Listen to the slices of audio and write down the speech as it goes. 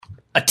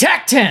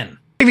Attack 10!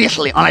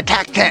 Previously on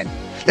Attack 10,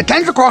 the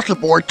Tens across the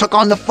board took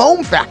on the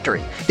Foam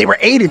Factory. They were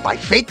aided by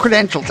fake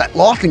credentials that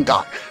Lawson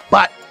got,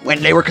 but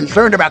when they were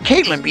concerned about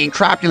Caitlin being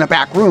trapped in a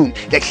back room,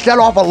 they set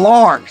off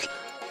alarms.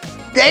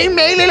 They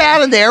made it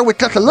out of there with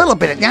just a little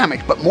bit of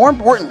damage, but more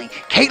importantly,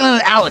 Caitlin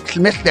and Alex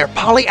missed their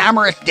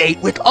polyamorous date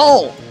with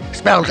O,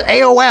 spelled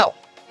AOL.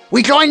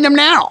 We join them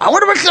now. I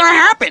wonder what's gonna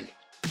happen.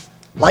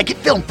 Like It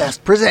Film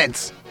Fest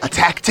presents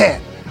Attack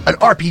 10, an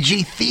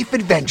RPG thief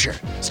adventure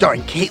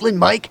starring Caitlin,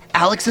 Mike,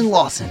 Alex, and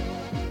Lawson.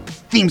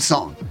 Theme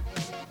song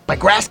by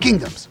Grass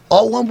Kingdoms,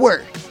 all one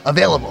word,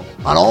 available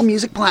on all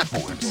music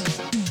platforms.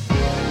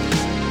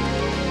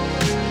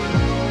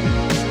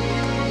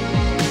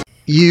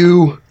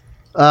 You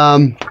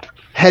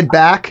head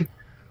back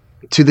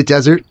to the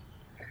desert.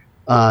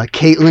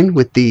 Caitlin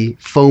with the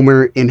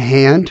foamer in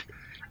hand.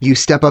 You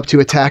step up to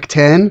Attack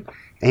 10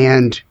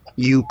 and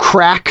you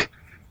crack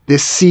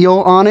this seal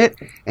on it,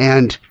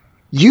 and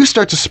you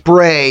start to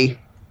spray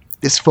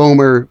this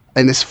foamer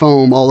and this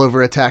foam all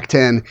over Attack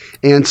 10,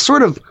 and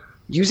sort of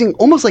using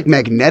almost like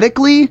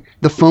magnetically,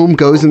 the foam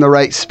goes in the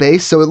right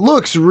space, so it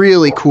looks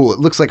really cool. It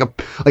looks like a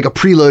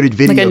preloaded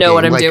video game. Like I know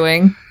what I'm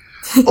doing.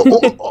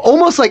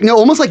 almost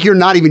like you're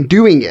not even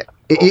doing it.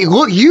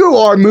 You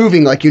are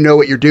moving like you know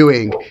what you're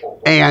doing,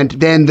 and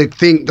then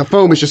the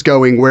foam is just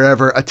going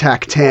wherever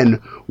Attack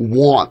 10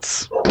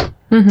 wants.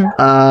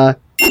 Mm-hmm.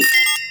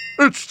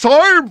 It's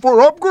time for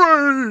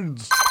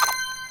upgrades!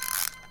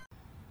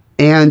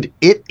 And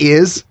it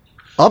is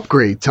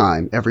upgrade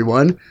time,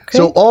 everyone. Okay.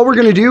 So all we're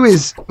going to do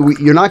is,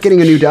 you're not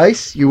getting a new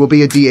dice. You will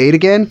be a D8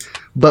 again,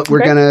 but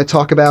we're going to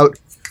talk about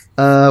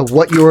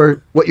what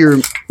your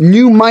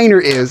new minor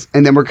is,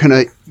 and then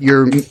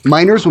your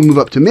minors will move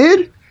up to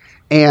mid,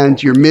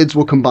 and your mids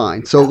will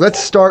combine. So let's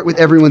start with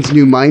everyone's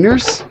new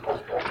minors.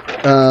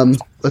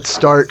 Let's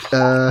start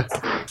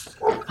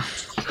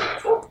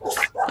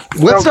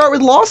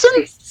with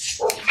Lawson.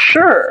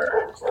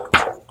 Sure.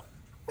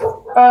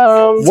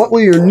 What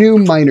will your new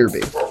minor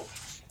be?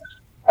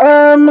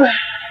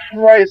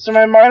 Right, so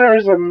my minor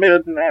is a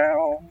mid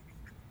now.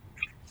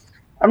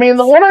 I mean,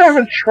 the one I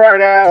haven't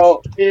tried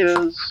out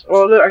is,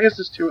 well, I guess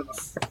there's two of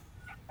them.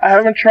 I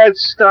haven't tried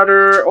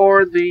Stutter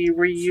or the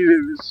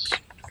Reuse.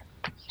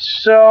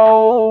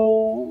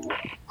 So,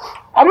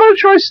 I'm gonna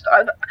try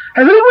Stutter.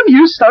 Has anyone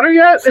used Stutter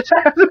yet? It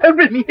hasn't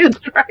been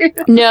used, right?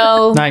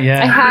 No. Not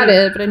yet. I had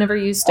it, but I never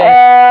used it.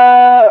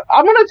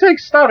 I'm gonna take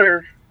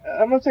Stutter.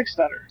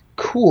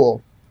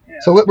 Cool. Yeah.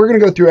 So we're going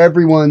to go through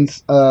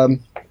everyone's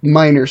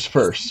minors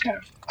first. Okay.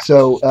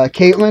 So,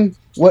 Caitlin,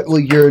 what will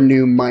your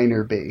new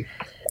minor be?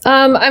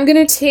 I'm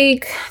going to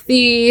take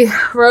the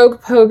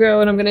Rogue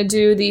Pogo, and I'm going to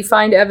do the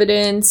find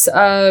evidence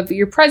of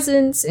your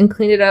presence and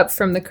clean it up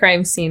from the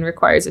crime scene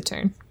requires a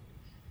turn.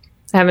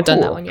 I haven't done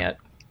that one yet.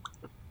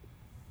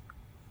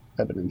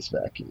 Evidence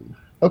vacuum.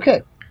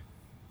 Okay.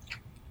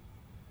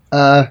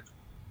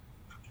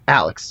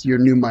 Alex, your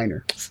new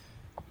minor.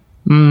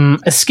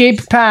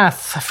 Escape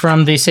path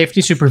from the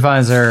safety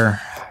supervisor.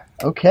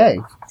 Okay.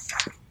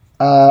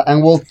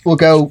 And we'll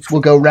go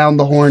round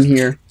the horn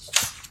here.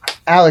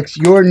 Alex,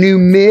 your new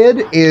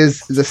mid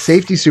is the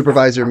safety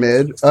supervisor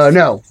mid.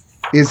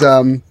 Is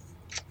the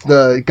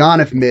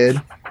Gonif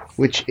mid,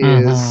 which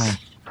is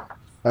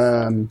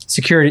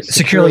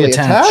securely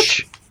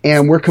attach.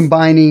 And we're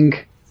combining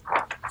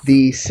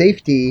the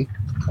safety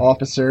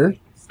officer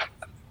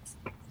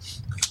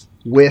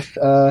with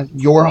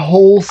your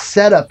whole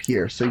setup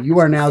here. So you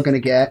are now going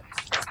to get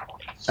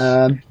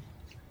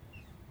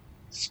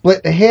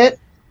split the hit,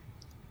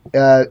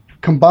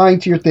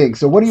 combined to your thing.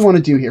 So what do you want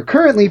to do here?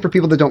 Currently, for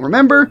people that don't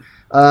remember,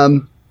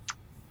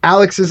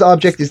 Alex's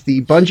object is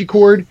the bungee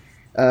cord,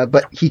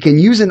 but he can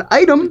use an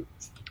item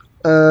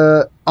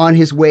on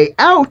his way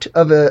out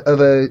of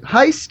a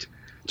heist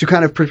to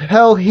kind of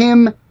propel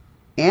him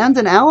and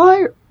an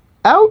ally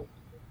out,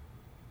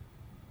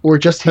 or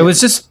just him?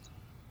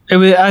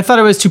 I thought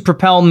it was to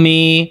propel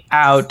me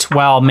out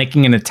while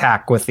making an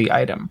attack with the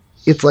item.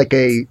 It's like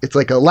a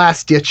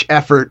last ditch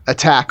effort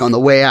attack on the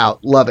way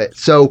out. Love it.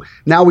 So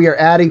now we are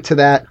adding to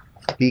that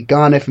the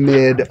Gonif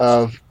mid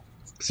of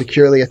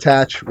securely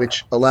attach,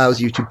 which allows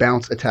you to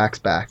bounce attacks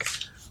back.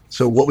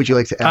 So what would you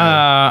like to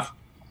add?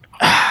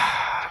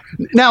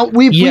 Now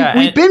we've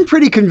been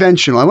pretty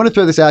conventional. I want to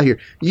throw this out here.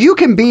 You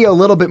can be a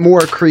little bit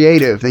more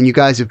creative than you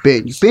guys have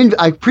been.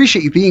 I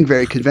appreciate you being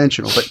very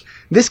conventional, but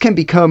this can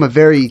become a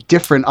very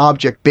different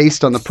object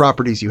based on the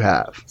properties you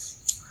have.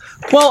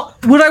 Well,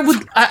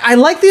 I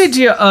like the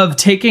idea of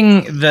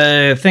taking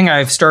the thing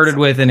I've started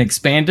with and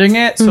expanding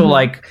it. So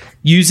like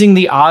using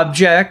the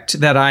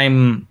object that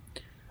I'm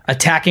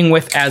attacking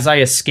with as I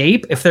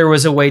escape, if there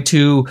was a way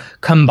to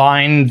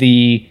combine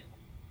the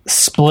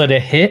split a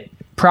hit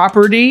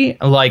property,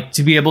 like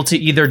to be able to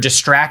either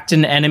distract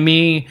an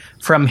enemy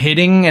from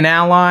hitting an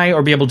ally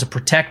or be able to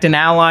protect an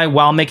ally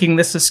while making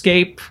this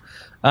escape.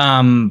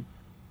 I'll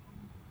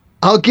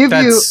give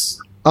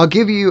you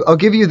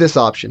this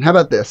option. How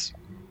about this?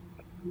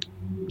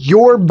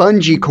 Your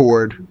bungee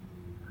cord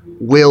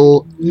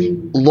will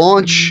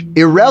launch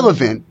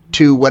irrelevant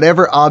to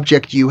whatever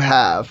object you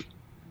have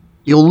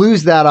you'll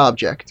lose that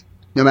object,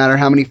 no matter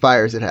how many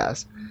fires it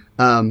has.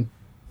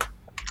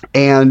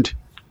 And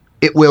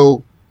it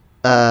will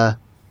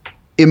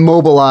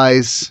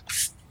immobilize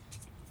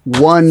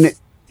one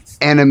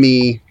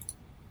enemy,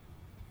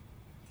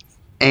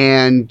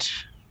 and,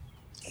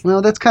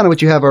 well, that's kind of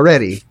what you have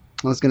already.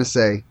 I was going to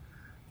say,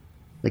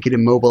 like, it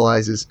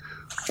immobilizes.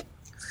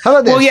 How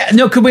about this? Well, yeah,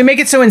 no, could we make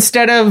it so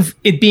instead of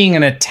it being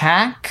an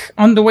attack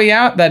on the way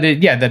out, that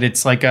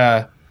it's like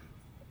a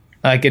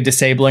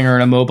disabling or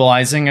an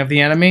immobilizing of the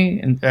enemy,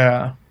 and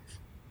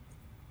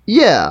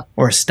yeah,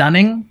 or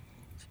stunning?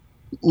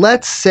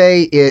 Let's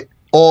say it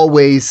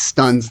always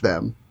stuns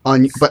them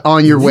on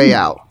your way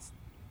out.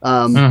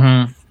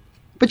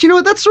 But you know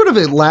what? That's sort of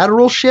a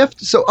lateral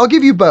shift. So I'll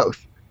give you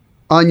both.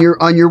 On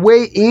your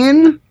way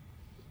in,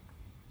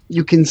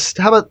 you can.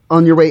 How about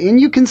on your way in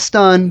you can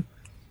stun,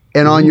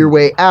 and on your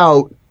way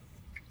out,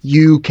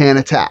 you can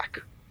attack.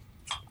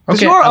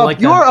 Okay, you're I like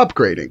that. You're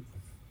upgrading.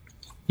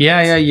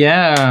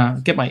 Yeah.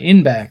 Get my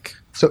in back.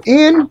 So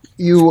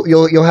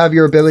you'll have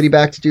your ability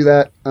back to do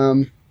that.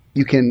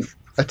 You can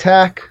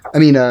attack.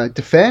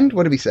 Defend.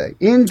 What did we say?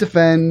 In,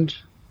 defend,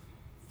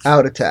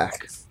 out,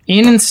 attack.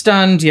 In and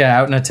stunned. Yeah,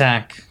 out and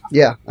attack.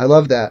 Yeah, I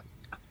love that.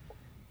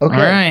 Okay.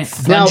 All right.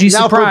 Bungie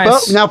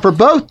surprise. Now for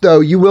both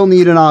though, you will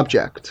need an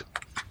object.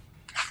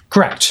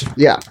 Correct.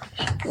 Yeah.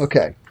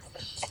 Okay.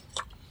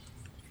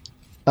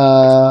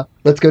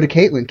 Let's go to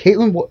Caitlin.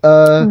 Caitlin,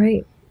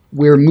 Right.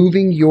 we're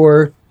moving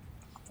your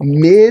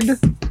mid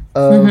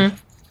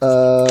of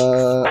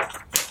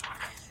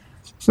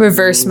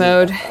Reverse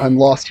mode. I'm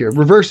lost here.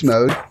 Reverse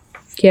mode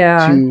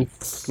Yeah. to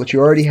what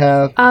you already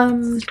have. I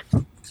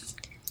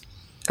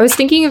was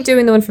thinking of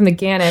doing the one from the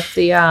Ganif,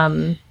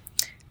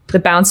 the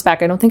bounce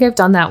back. I don't think I've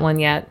done that one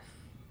yet.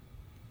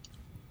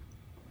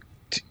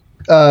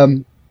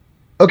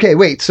 Okay,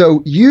 wait.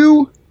 So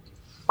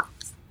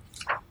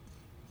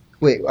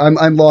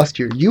I'm lost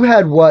here. You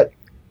had what?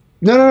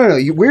 No.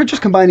 We're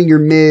just combining your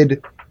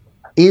mid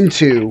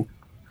into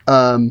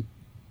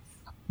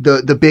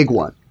the big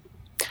one.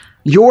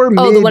 Your mid.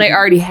 Oh, the one I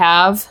already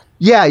have.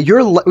 Yeah,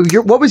 your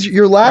what was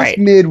your last Right.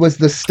 mid was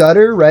the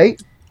stutter, right?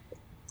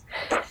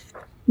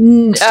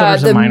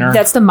 Stutter's a minor.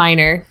 That's the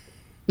minor.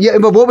 Yeah,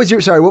 but what was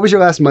your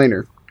last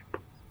minor?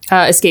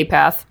 Escape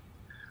path.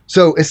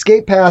 So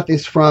escape path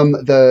is from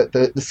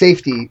the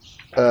safety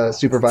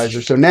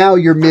supervisor. So now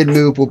your mid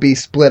move will be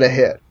split a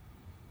hit.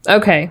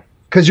 Okay.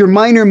 Because your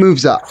minor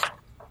moves up.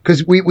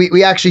 Because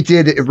we actually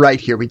did it right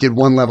here. We did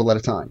one level at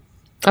a time.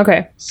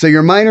 Okay. So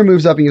your minor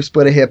moves up and you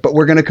split a hit, but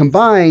we're going to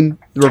combine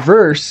the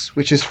reverse,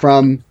 which is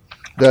from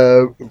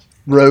the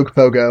rogue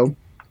pogo,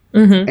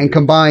 and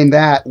combine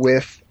that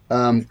with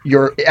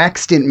your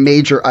extant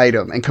major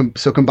item, and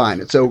so combine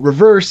it. So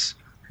reverse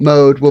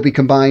mode will be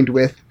combined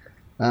with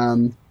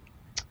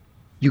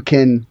you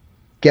can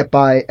get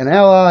by an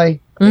ally,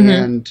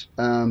 and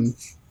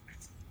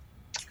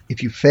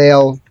if you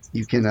fail,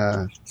 you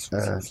can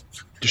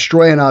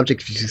destroy an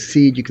object. If you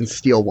succeed, you can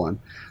steal one.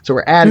 So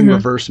we're adding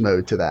reverse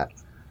mode to that.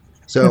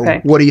 So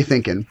what are you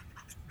thinking?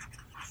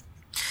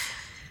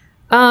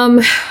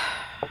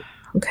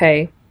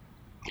 Okay.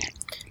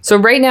 So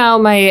right now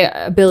my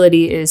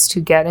ability is to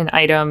get an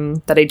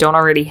item that I don't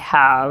already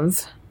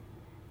have.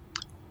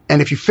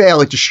 And if you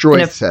fail, it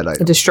destroys said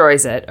item. It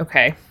destroys it.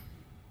 Okay.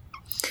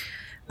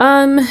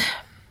 I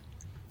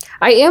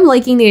am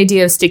liking the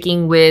idea of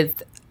sticking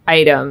with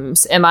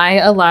items. Am I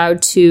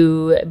allowed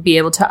to be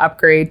able to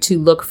upgrade to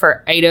look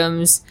for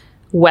items,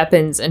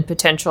 weapons, and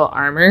potential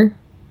armor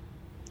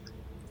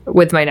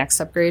with my next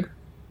upgrade?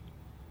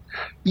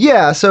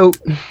 Yeah, so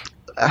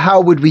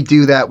how would we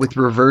do that with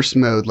reverse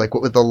mode? Like,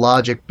 what would the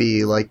logic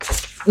be? Like,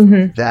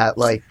 that,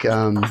 like,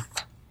 I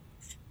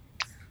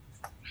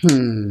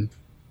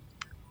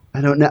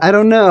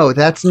don't know.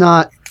 That's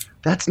not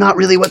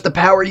really what the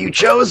power you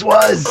chose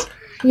was.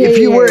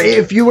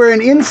 If you were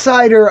an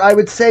insider, I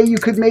would say you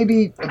could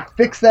maybe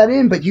fix that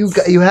in, but you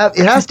have,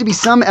 it has to be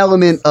some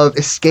element of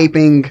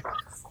escaping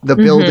the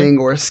building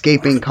or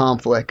escaping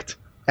conflict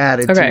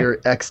added to your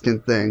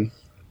extant thing.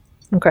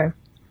 Okay.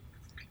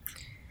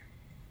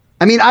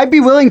 I mean, I'd be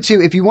willing to,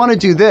 if you want to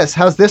do this,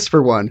 how's this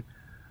for one?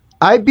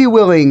 I'd be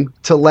willing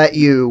to let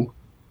you,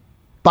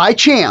 by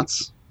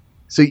chance,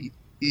 so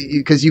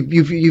because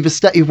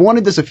you've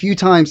wanted this a few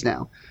times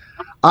now,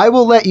 I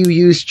will let you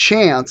use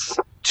chance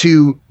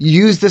to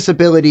use this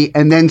ability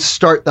and then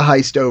start the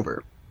heist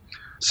over.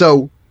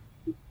 So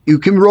you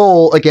can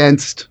roll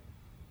against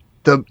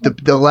the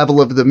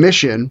level of the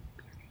mission,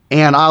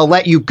 and I'll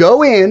let you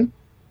go in,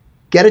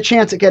 get a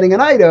chance at getting an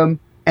item,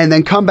 and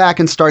then come back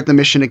and start the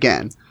mission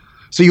again.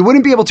 So you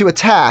wouldn't be able to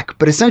attack,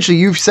 but essentially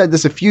you've said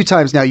this a few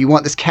times now, you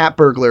want this cat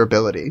burglar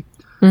ability.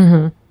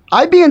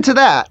 I'd be into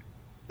that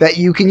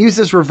you can use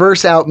this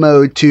reverse out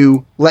mode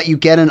to let you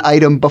get an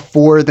item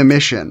before the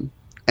mission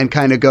and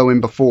kind of go in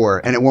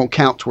before, and it won't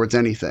count towards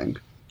anything.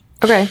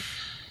 Okay.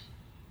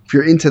 If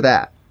you're into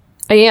that.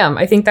 I am.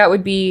 I think that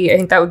would be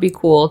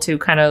cool to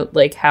kind of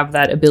like have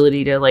that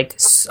ability to like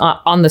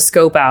on the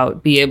scope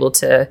out be able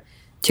to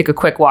take a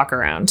quick walk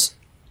around.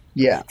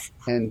 Yeah,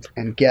 and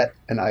get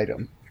an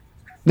item.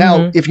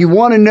 Now, if you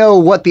want to know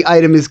what the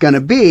item is going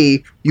to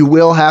be, you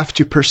will have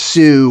to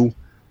pursue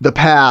the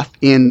path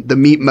in the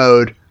meat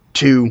mode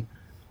to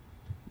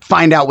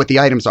find out what the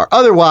items are.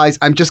 Otherwise,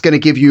 I'm just going to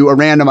give you a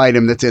random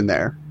item that's in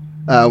there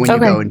when you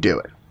go and do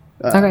it.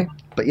 Okay.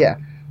 But yeah,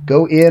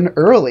 go in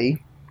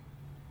early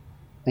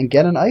and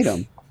get an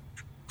item,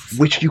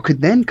 which you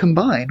could then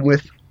combine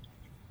with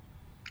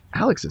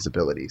Alex's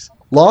abilities.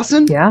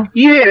 Lawson? Yeah.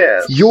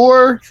 Yes.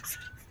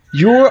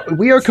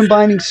 We are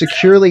combining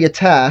securely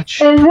attach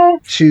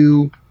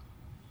to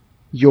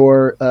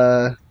your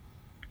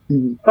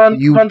you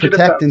Bungee protect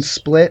defense. and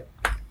split.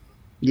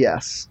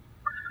 Yes.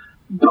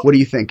 What are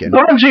you thinking?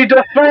 Bungee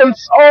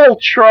Defense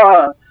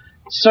Ultra.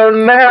 So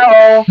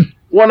now,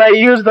 when I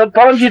use the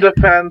Bungee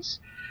Defense,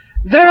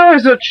 there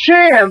is a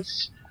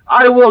chance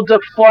I will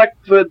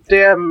deflect the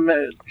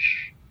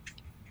damage.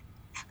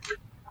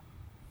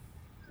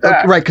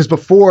 Right, because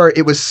before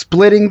it was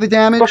splitting the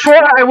damage. Before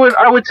I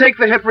would take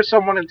the hit for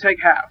someone and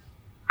take half,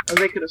 and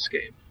they could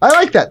escape. I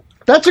like that.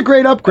 That's a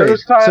great upgrade.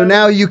 This time- So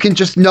now you can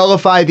just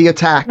nullify the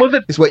attack. Well,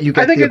 is what you I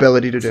get think the it's-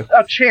 ability to do.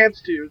 A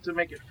chance to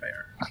make it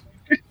fair.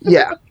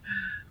 Yeah.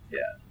 Yeah.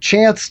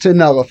 Chance to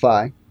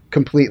nullify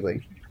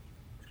completely.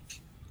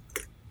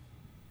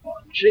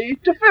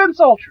 Bungee Defense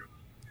Ultra.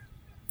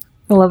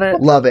 I love it.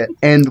 Love it.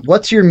 And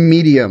what's your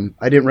medium?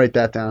 I didn't write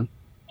that down.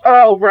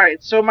 Oh,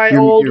 right. So my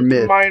You're old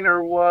mid.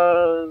 minor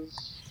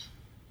was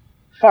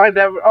find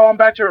evidence. Oh, I'm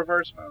back to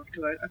reverse mode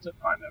because I took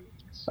find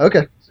evidence.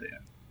 Okay. So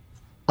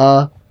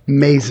yeah,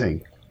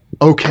 Amazing.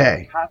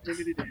 Okay. hot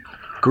diggity damn.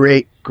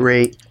 Great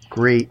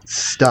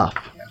stuff.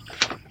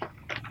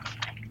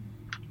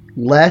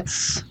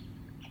 Let's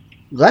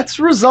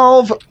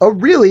resolve a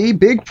really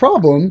big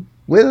problem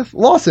with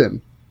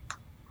Lawson.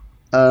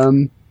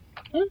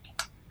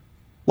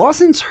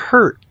 Lawson's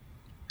hurt.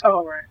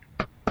 Oh, right.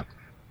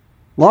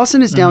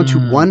 Lawson is down to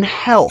 1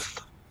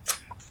 health.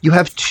 You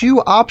have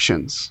 2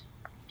 options.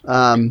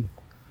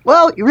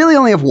 Well, you really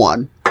only have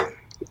 1.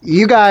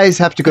 You guys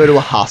have to go to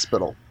a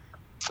hospital.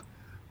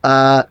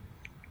 Let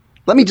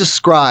me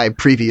describe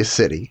Previous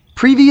City.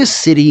 Previous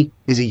City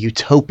is a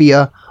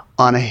utopia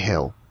on a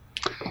hill.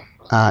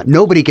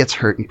 Nobody gets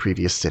hurt in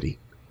Previous City.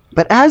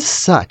 But as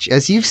such,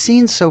 as you've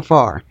seen so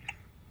far,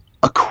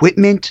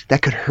 equipment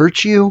that could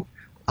hurt you,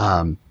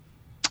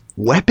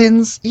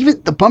 weapons,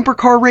 even the bumper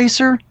car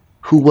racer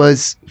who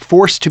was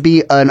forced to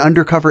be an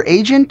undercover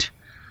agent,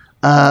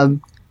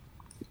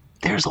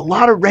 there's a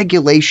lot of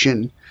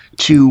regulation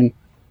to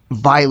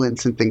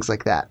violence and things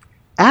like that.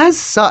 As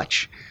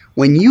such,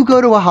 when you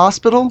go to a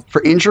hospital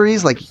for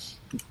injuries like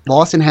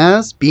Lawson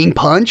has, being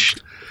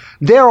punched,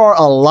 there are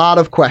a lot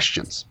of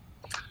questions.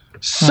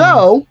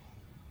 So,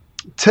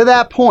 to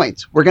that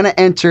point, we're going to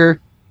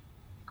enter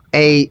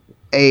a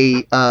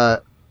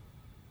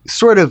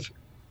sort of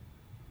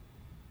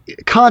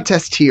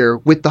contest here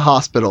with the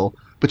hospital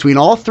between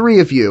all 3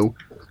 of you,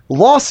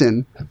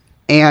 Lawson,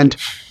 and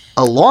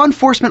a law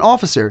enforcement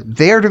officer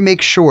there to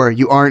make sure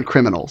you aren't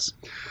criminals.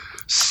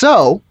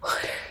 So,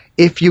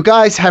 if you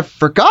guys have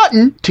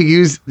forgotten to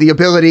use the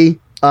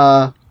ability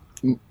of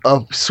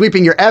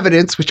sweeping your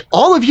evidence, which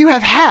all of you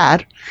have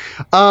had,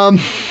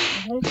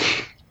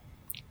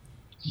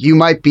 you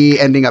might be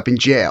ending up in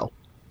jail.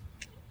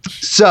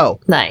 So,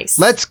 Nice.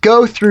 let's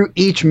go through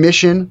each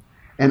mission,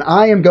 and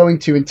I am going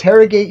to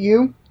interrogate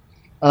you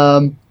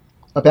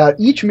about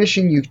each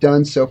mission you've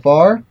done so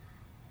far.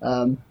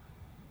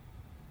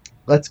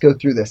 Let's go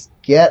through this.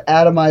 Get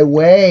out of my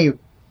way,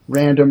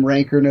 random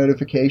ranker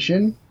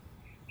notification.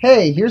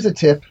 Hey, here's a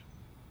tip.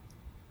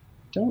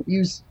 Don't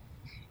use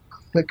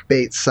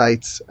clickbait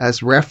sites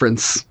as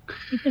reference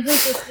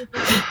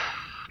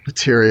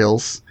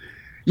materials.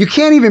 You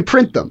can't even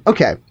print them.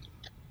 Okay.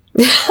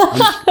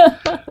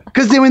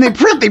 Because when they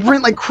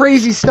print like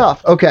crazy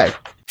stuff. Okay.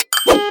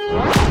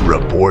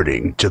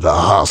 Reporting to the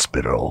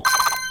hospital.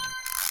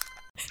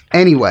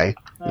 Anyway,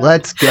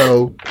 let's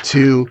go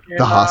to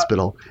the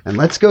hospital. And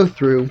let's go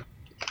through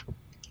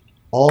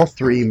all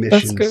 3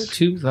 missions. Let's go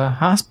to the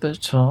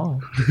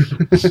hospital.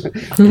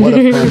 What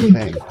a fun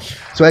thing.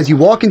 So as you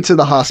walk into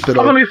the hospital,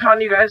 I'm gonna be fun,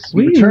 you guys.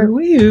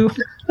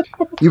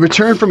 you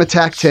return from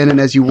attack 10, and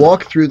as you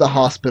walk through the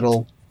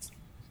hospital,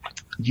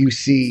 you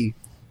see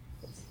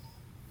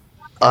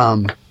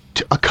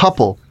a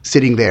couple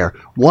sitting there,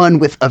 one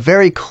with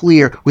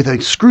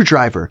a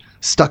screwdriver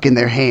stuck in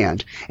their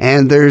hand,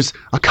 and there's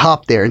a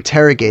cop there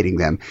interrogating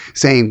them,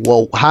 saying,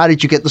 well, how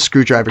did you get the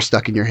screwdriver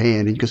stuck in your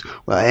hand? And he goes,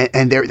 well,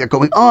 and they're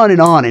going on,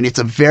 and it's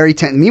a very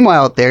tense.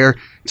 Meanwhile, they're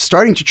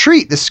starting to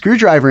treat the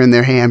screwdriver in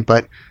their hand,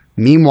 but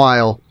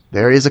meanwhile,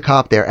 there is a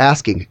cop there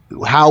asking,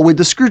 how would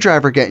the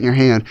screwdriver get in your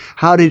hand?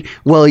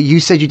 Well, you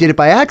said you did it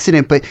by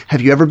accident, but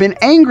have you ever been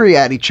angry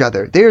at each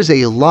other? There's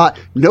a lot.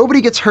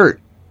 Nobody gets hurt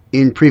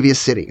in Previous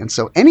City. And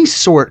so any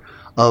sort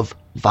of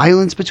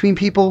violence between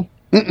people,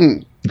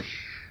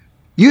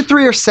 You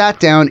 3 are sat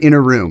down in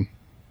a room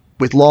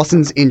with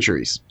Lawson's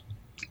injuries.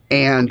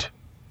 And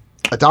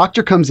a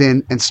doctor comes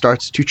in and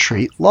starts to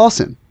treat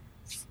Lawson.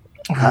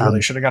 We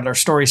really should have got our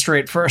story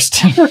straight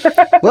first.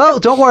 Well,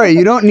 don't worry.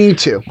 You don't need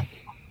to.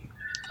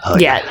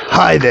 Yeah.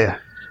 Hi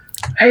there.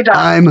 Hey,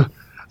 Doc.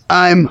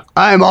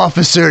 I'm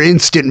Officer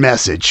Instant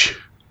Message.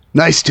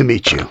 Nice to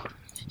meet you.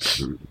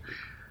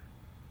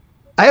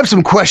 I have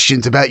some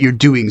questions about your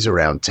doings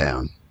around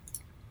town.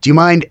 Do you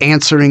mind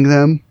answering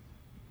them?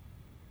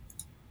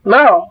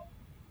 No.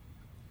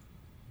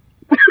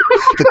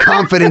 The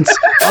confidence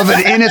of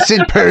an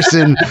innocent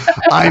person,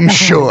 I'm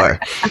sure.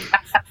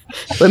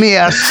 Let me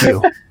ask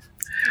you.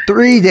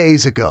 3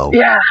 days ago,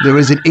 there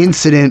was an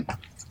incident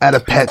at a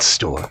pet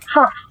store.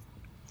 Huh.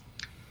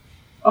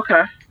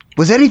 Okay.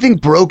 Was anything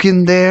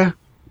broken there?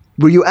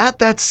 Were you at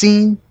that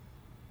scene?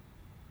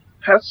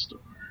 Pet store.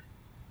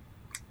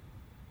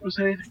 Was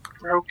anything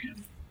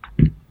broken?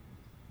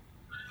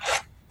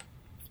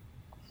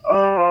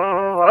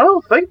 I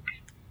don't think.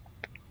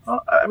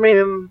 I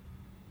mean,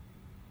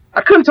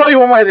 I couldn't tell you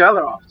one way or the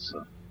other,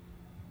 officer.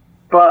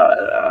 But,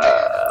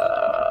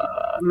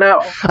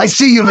 no. I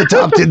see you've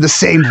adopted the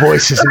same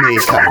voice as me,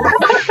 kind of.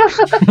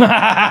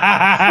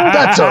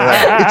 That's all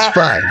right. It's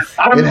fine.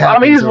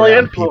 I'm easily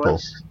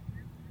influenced.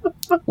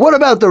 What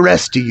about the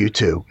rest of you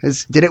two?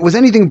 Was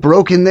anything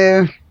broken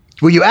there?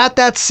 Were you at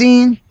that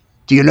scene?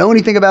 Do you know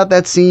anything about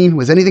that scene?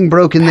 Was anything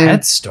broken there?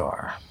 Pet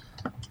store.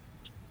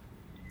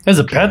 There's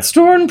a pet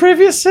store in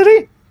Previous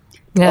City?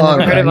 Yeah, All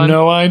never heard right. of one.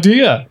 No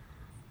idea.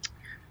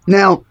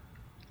 Now,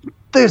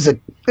 there's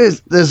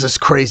this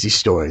crazy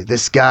story.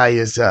 This guy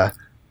is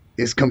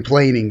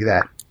complaining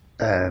that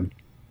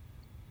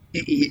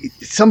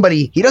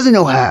somebody, he doesn't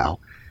know how,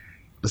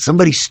 but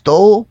somebody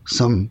stole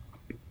some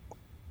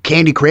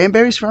candy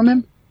cranberries from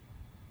him.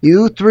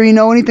 You three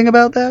know anything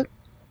about that?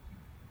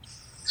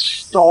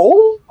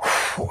 Stole?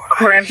 I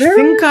Cranberry?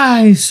 think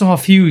I saw a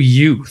few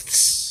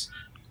youths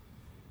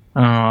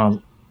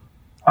when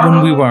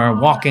we were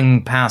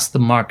walking past the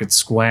market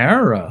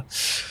square,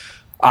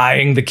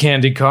 eyeing the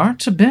candy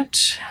cart a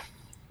bit.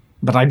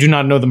 But I do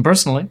not know them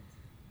personally.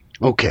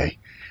 Okay.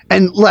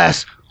 And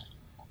last,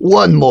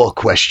 one more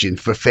question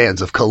for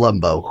fans of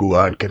Columbo who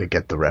aren't going to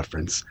get the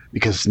reference,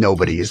 because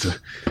nobody is a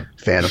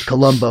fan of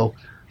Columbo.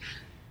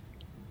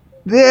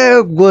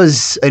 There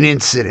was an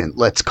incident,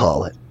 let's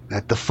call it,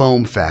 at the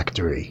foam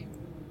factory.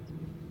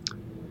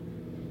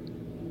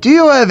 Do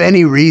you have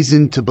any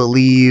reason to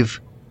believe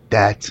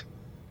that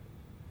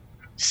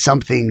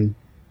something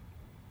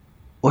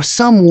or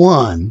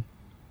someone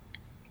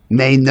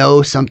may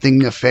know something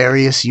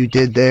nefarious you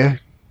did there?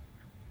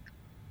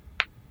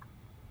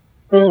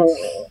 I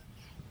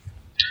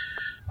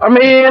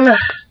mean,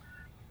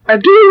 I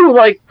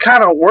do,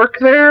 kind of work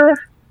there.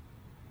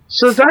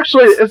 So it's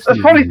actually, it's a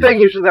funny thing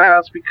you should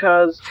ask,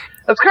 because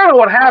that's kind of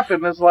what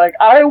happened, is,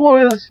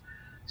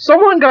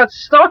 someone got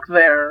stuck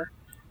there,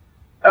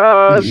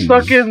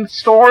 stuck in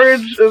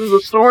the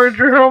storage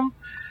room,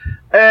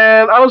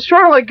 and I was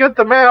trying to, get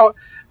them out,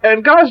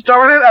 and gosh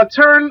darn it, as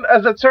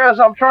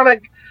I'm trying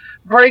to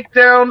break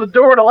down the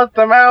door to let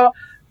them out,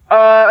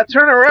 I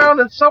turn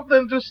around and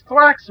something just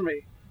thwacks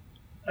me.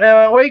 And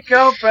I wake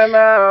up and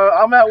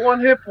I'm at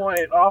 1 hit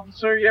point.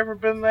 Officer, you ever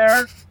been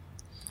there?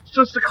 It's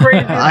just the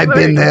craziest thing. I've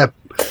been there.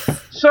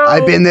 So,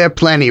 I've been there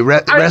plenty,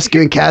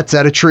 rescuing cats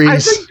out of trees. I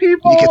think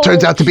people... It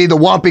turns out to be the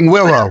Whomping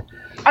Willow.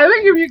 I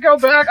think if you go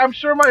back, I'm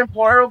sure my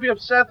employer will be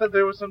upset that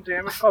there was some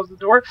damage caused to the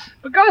door.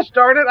 But gosh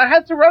darn it, I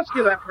had to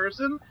rescue that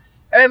person.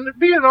 And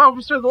being an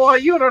officer of the law,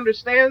 you would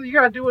understand. You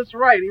gotta do what's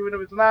right, even if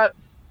it's not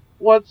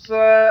what's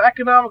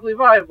economically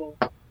viable.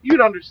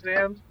 You'd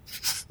understand.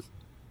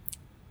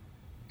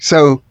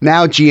 So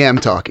now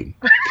GM talking.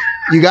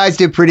 You guys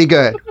did pretty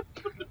good.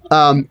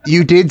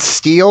 You did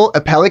steal a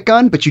pellet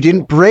gun, but you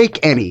didn't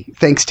break any,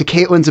 thanks to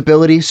Caitlin's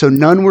ability, so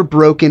none were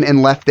broken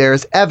and left there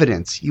as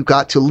evidence. You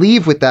got to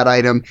leave with that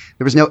item.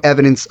 There was no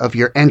evidence of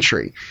your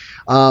entry.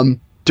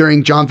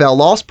 During John Val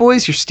Lost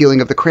Boys, your stealing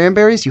of the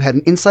cranberries, you had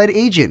an inside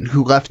agent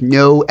who left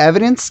no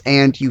evidence,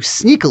 and you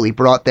sneakily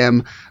brought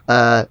them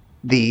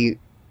the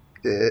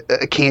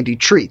candied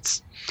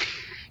treats.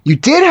 You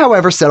did,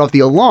 however, set off the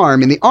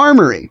alarm in the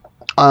armory.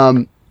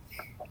 And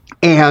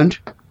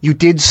you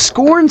did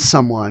scorn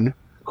someone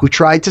who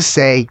tried to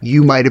say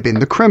you might have been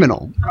the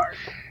criminal.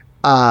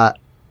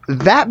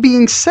 That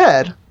being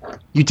said,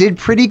 you did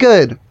pretty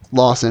good,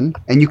 Lawson,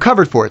 and you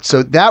covered for it.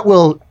 So that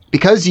will,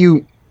 because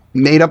you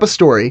made up a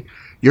story,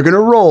 you're going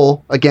to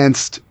roll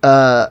against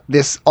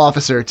this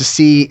officer to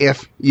see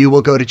if you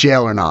will go to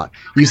jail or not,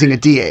 using a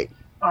D8.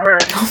 All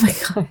right. Oh my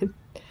god.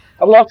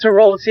 I'd love to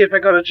roll to see if I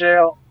go to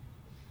jail.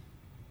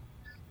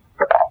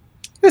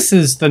 This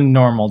is the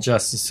normal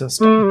justice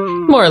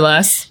system. More or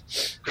less.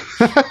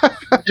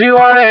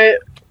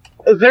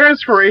 Is there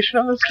inspiration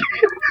on this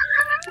game?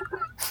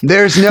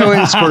 There's no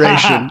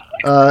inspiration.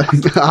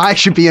 I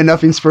should be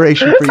enough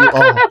inspiration for you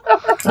all.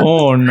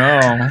 Oh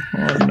no.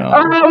 Oh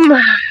no.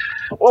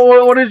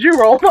 Well, what did you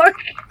roll, Mike?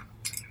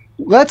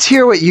 Let's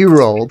hear what you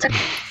rolled.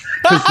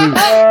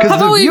 How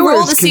about we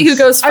roll to see who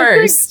goes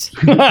first?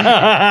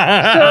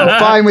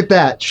 Fine with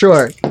that,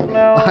 sure.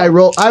 No. I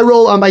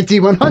roll on my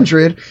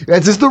D100.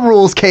 As is the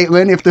rules,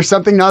 Caitlin, if there's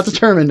something not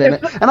determined in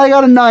it. And I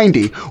got a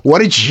 90. What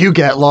did you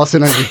get,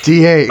 Lawson, on your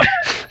D8?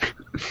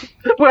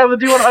 Well, the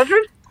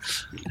D100?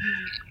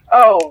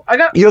 Oh, I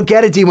got. You'll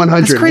get a D100.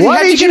 That's crazy. What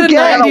How'd did you you get a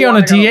get? 90 on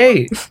a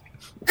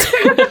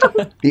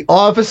D8? The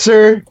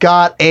officer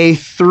got a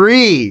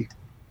 3.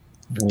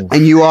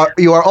 And you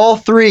are all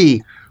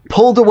three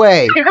pulled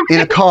away in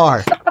a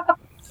car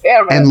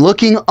Damn it. and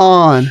looking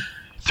on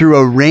through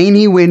a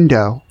rainy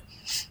window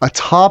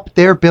atop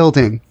their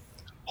building,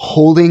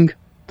 holding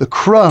the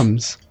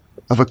crumbs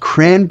of a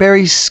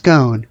cranberry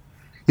scone,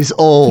 is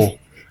Ole,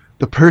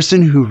 the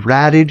person who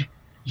ratted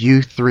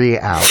you three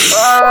out.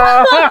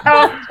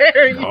 How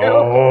dare you?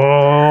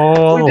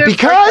 Oh. We did break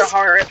Because your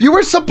heart. you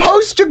were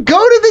supposed to go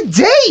to the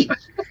date.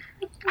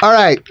 All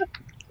right.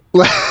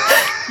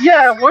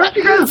 Yeah, weren't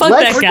you guys? Fuck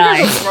Let's- that guy. Weren't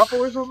you guys a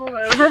throuple or something?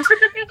 I remember.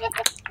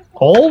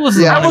 Ole was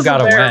the Yeah. one I who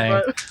got wasn't away.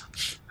 there,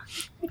 but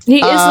He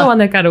is the one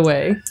that got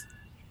away.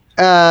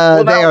 They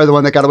that- are the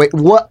one that got away.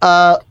 What?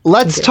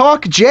 Let's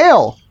talk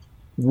jail.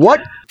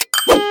 What?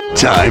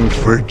 Time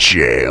for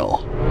jail.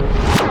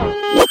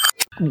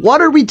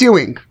 What are we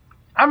doing?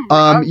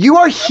 I'm You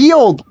are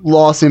healed,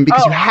 Lawson,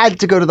 because you Oh. had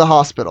to go to the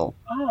hospital.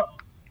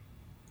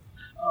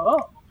 Oh,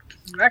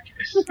 in that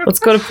case. Let's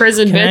go to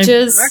prison, Can I-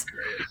 bitches.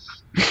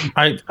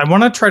 I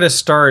want to try to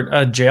start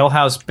a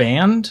jailhouse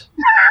band.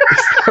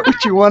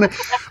 What you want to?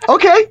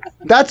 Okay,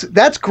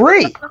 that's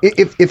great.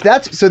 If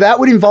that's so, that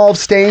would involve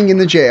staying in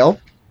the jail.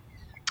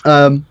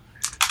 And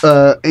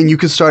you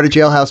could start a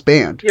jailhouse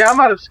band. Yeah, I'm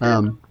out of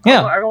skin.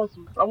 Yeah. I want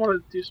to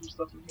do some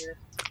stuff in here.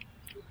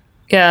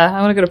 Yeah,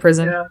 I want to go to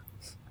prison. Yeah.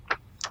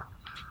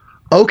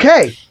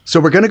 Okay, so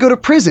we're gonna go to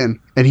prison,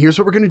 and here's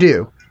what we're gonna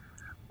do.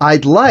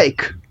 I'd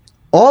like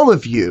all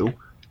of you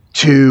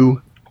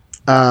to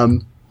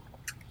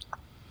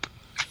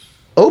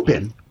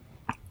open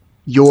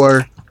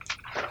your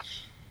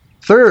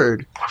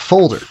third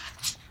folder,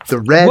 the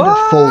red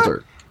What?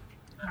 folder.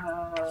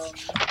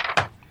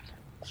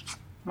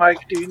 Mike,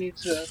 do you need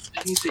to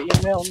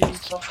email me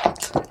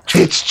something?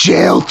 It's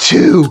jail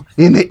 2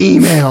 in the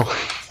email.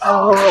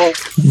 Oh,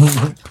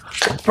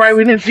 right.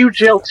 We didn't do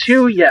jail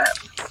 2 yet.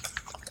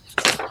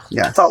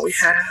 Yeah, I thought we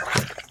had.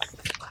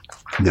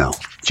 no,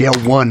 jail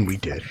 1 we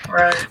did.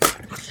 Right.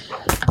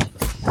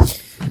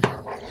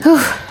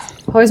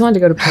 Always wanted to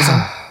go to prison.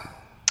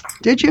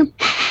 Did you?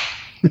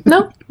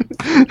 No?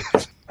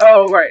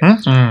 Oh, right.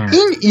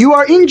 You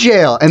are in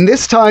jail, and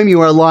this time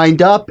you are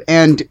lined up,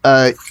 and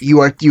you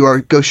are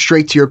go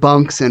straight to your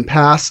bunks and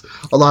pass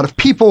a lot of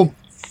people.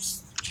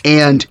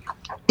 And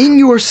in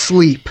your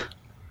sleep,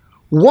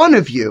 one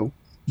of you,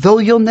 though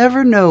you'll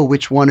never know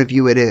which one of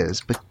you it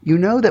is, but you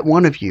know that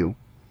one of you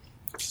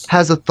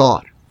has a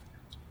thought,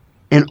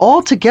 and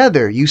all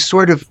together you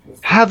sort of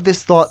have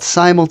this thought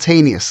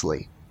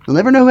simultaneously. You'll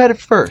never know who had it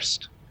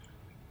first.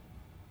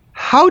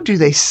 How do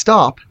they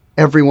stop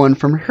everyone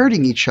from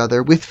hurting each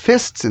other with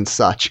fists and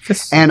such?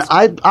 Fists. And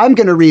I'm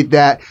going to read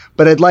that,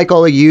 but I'd like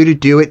all of you to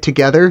do it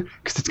together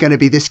because it's going to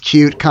be this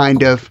cute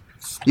kind of,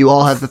 you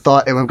all have the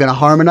thought and I'm going to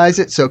harmonize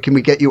it. So can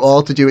we get you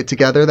all to do it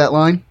together, that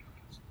line?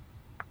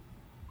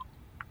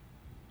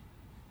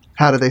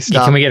 How do they Yeah,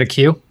 stop? can we get a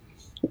cue?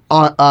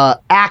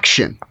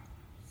 Action.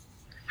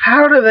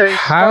 How do they?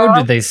 How stop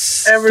did they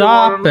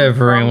stop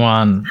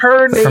everyone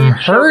hurting from each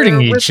hurting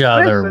other each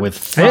other with with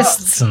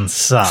fists fists and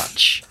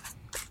such?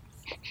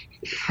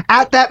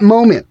 At that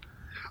moment,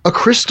 a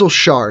crystal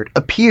shard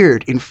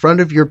appeared in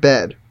front of your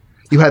bed.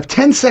 You have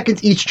 10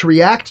 seconds each to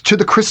react to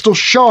the crystal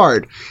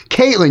shard.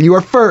 Caitlin, you are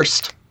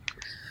first.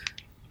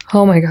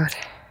 Oh my god.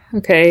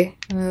 Okay.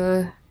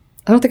 I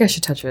don't think I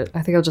should touch it.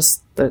 I think I'll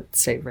just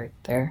stay right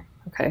there.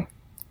 Okay.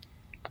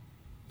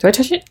 Do I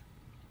touch it?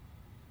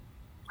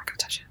 I'm gonna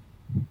touch it.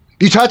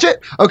 You touch it?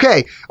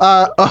 Okay.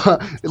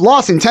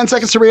 Lawson, 10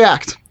 seconds to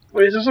react.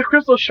 Wait, is there a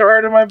crystal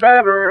shard in my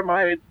bed, or am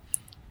I?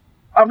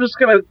 I'm just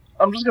gonna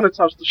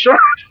touch the shard.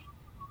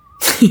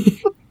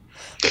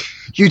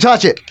 You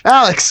touch it.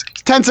 Alex,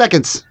 10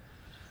 seconds.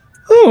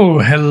 Oh,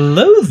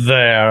 hello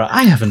there.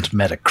 I haven't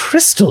met a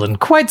crystal in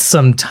quite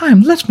some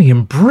time. Let me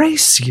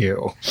embrace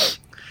you.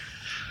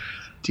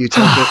 Do you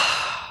touch it?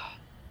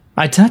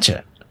 I touch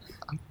it.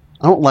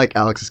 I don't like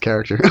Alex's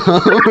character. Just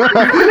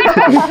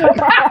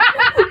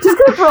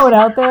gonna throw it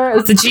out there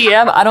as the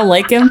GM. I don't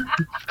like him.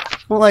 I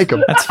don't like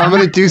him. I'm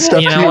going to do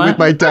stuff You to know you what? with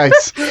my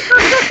dice.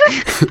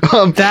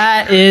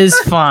 That is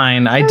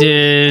fine. I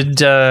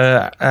did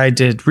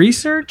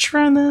research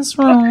on this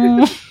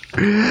one.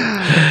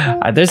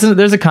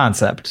 There's a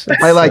concept.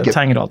 It's, I like it.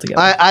 Tying it all together.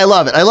 I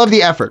love it. I love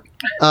the effort.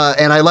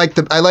 And I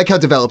like how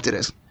developed it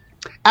is.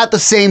 At the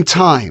same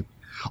time,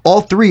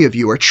 all three of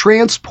you are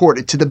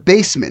transported to the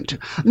basement.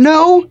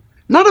 No,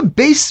 not a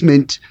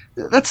basement.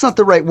 That's not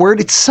the right word.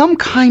 It's some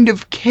kind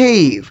of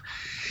cave.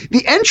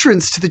 The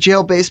entrance to the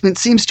jail basement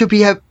seems to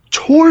be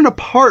torn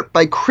apart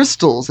by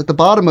crystals at the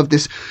bottom of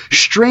this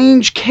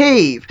strange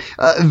cave.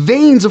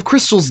 Veins of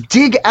crystals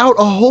dig out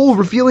a hole,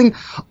 revealing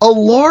a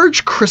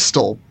large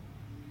crystal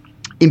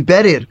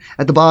embedded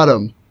at the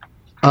bottom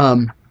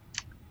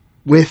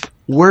with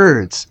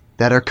words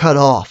that are cut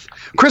off.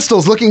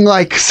 Crystals looking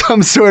like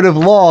some sort of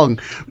long,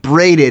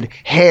 braided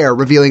hair,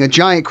 revealing a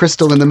giant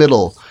crystal in the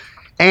middle.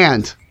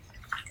 And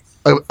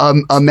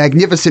a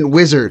magnificent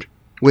wizard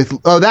with,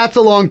 oh, that's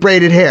a long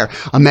braided hair.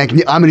 I'm going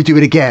to do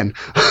it again.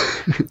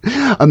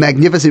 A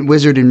magnificent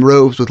wizard in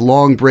robes with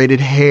long braided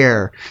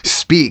hair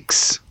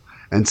speaks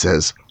and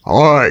says,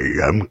 I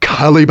am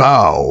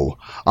Calibao.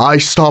 I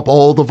stop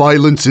all the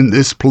violence in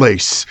this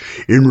place.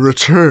 In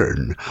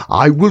return,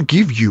 I will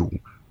give you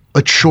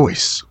a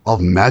choice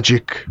of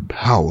magic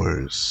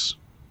powers.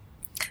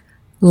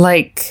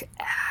 Like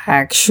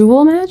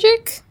actual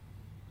magic?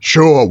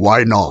 Sure,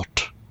 why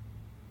not?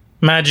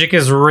 Magic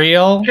is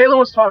real. Kayla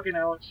was talking,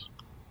 Alex.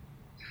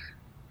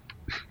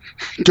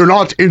 Do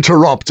not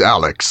interrupt,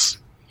 Alex.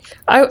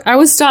 I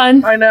was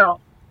done. I know.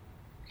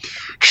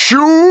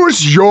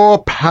 Choose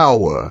your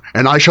power,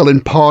 and I shall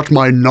impart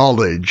my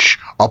knowledge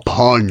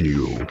upon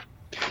you.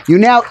 You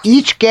now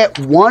each get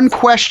one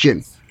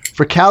question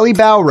for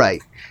Calibao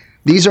right.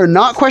 These are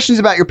not questions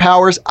about your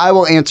powers. I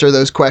will answer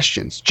those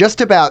questions.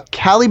 Just about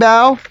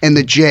Calibao and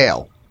the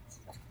jail.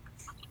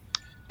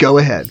 Go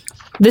ahead.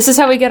 This is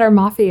how we get our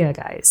mafia,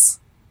 guys.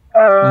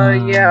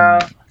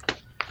 Yeah.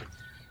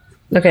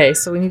 Okay,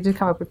 so we need to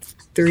come up with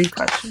 3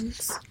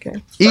 questions.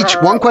 Okay. Each,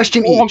 one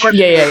question One each. question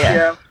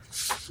Yeah.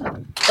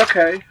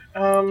 Okay.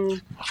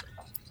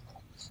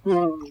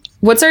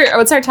 What's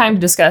our time to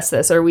discuss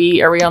this? Are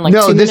we on like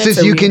No, 2 this minutes?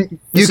 is- or you we- can-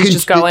 this you is can-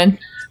 just go in.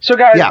 So,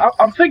 guys, Yeah.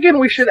 I'm thinking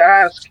we should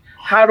ask,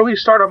 how do we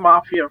start a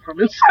mafia from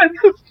inside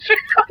this jail?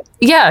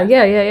 Yeah.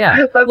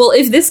 That's- Well,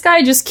 if this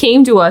guy just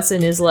came to us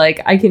and is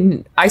like,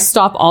 I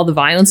stop all the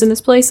violence in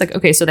this place. Like,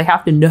 okay, so they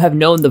have to have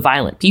known the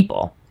violent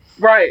people.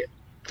 Right.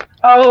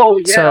 Oh,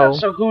 yeah. So-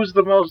 So who's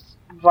the most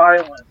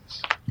violent?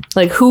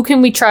 Like, who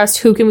can we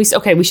trust? Okay,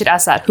 we should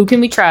ask that. Who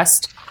can we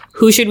trust?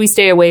 Who should we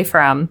stay away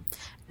from?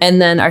 And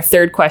then our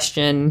third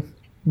question,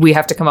 we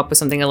have to come up with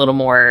something a little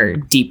more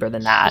deeper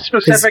than that.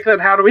 'Cause- Specific, then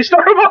how do we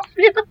start a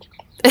mafia?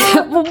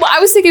 well, I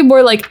was thinking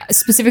more like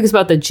specifics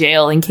about the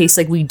jail in case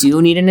like we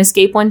do need an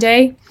escape one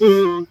day.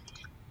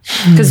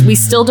 Because we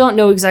still don't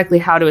know exactly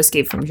how to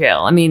escape from jail.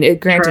 I mean,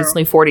 granted, True. it's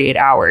only 48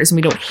 hours, and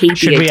we don't hate the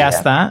Should we idea.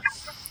 ask that?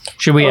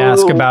 Should we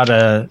ask about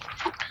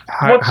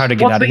how to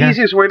get what's out of the here?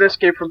 easiest way to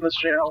escape from this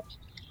jail?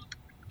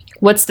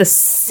 What's the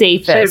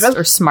safest Safest?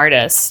 or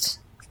smartest?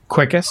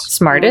 Quickest,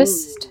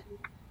 Smartest?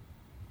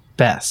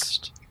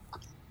 best.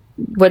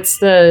 What's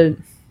the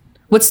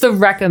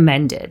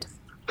recommended?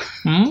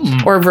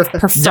 Or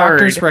preferred?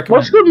 Doctors recommend.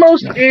 What's the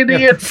most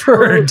idiot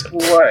preferred.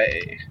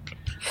 way?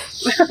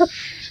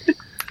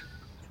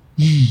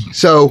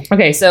 So,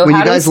 Okay, so when how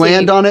you to guys escape.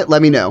 land on it,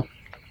 let me know.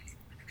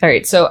 All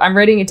right, so I'm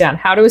writing it down.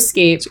 How to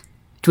escape.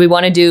 Do we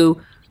want to do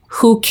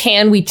who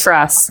can we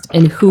trust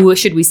and who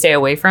should we stay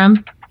away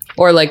from?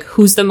 Or like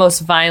who's the most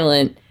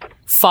violent?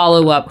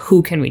 Follow up,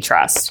 who can we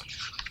trust?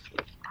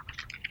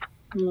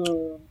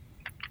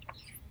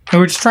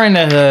 We're just trying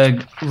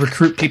to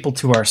recruit people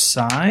to our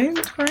side,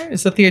 right?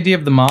 Is that the idea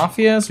of the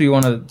mafia? So we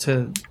want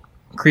to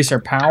increase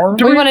our power?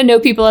 We want to know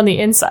people on the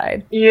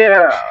inside.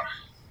 Yeah.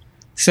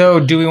 So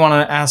do we want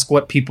to ask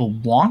what people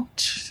want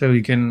so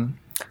we can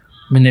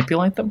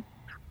manipulate them?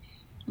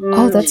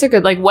 Oh, that's a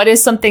good. Like, what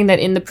is something that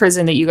in the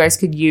prison that you guys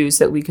could use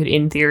that we could,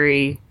 in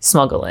theory,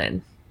 smuggle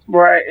in?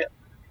 Right.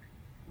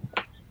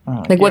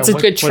 Like, what's a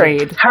good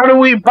trade? How do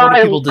we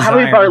buy? people How do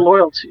we desire? buy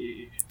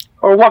loyalty?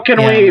 Or what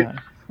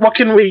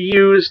can we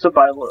use to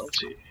buy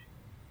loyalty?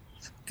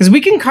 Because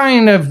we can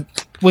kind of,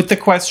 with the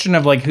question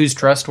of like who's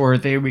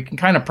trustworthy, we can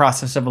kind of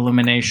process of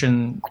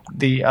elimination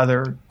the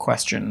other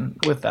question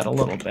with that a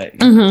little bit.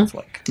 You know, it's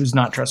like who's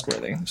not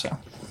trustworthy. So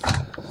All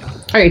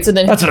right, so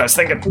then, that's what I was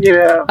thinking.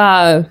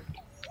 Yeah.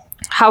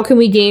 how can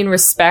we gain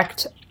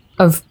respect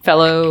of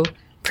fellow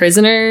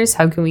prisoners?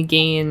 How can we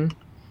gain?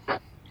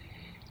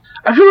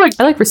 I feel like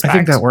I like respect. I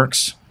think that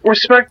works.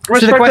 respect the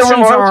and questions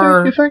loyalty,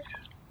 are- you think?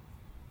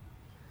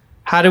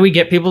 How do we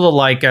get people to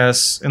like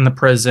us in the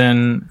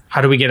prison? How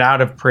do we get out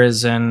of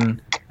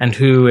prison? And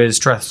who is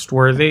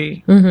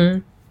trustworthy?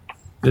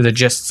 Mm-hmm. The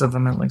gists of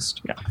them, at least.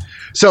 Yeah.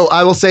 So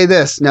I will say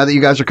this, now that you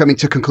guys are coming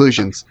to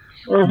conclusions.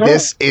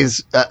 This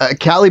is,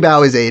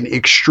 Calibao is an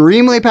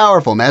extremely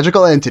powerful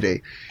magical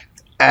entity.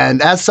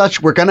 And as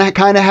such, we're going to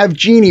kind of have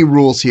genie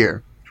rules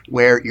here,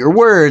 where your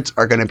words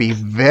are going to be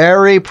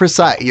very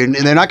precise. And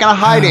they're not going to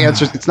hide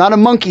answers. It's not a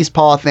monkey's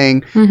paw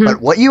thing. But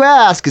what you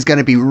ask is going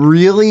to be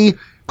really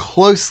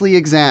closely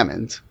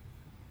examined.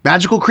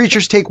 Magical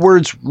creatures take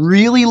words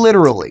really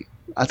literally.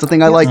 That's the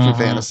thing I like from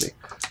fantasy.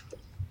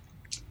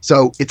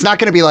 So it's not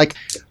going to be like,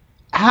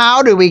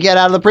 how do we get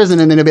out of the prison?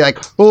 And then it'll be like,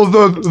 oh,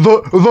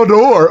 the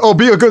door. Oh,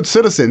 be a good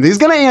citizen. He's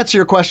going to answer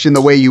your question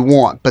the way you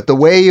want, but the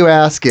way you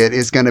ask it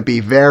is going to be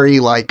very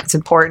like, It's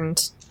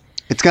important.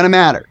 it's going to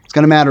matter. It's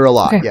going to matter a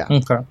lot. Okay. Yeah.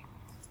 Okay.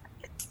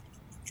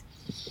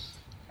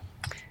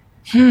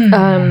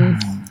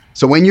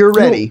 So when you're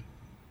ready,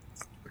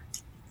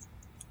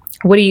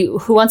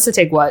 Who wants to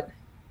take what?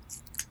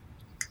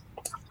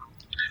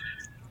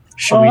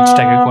 Should we each take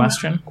a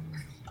question?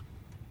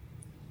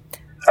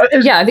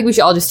 Yeah, I think we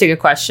should all just take a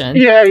question.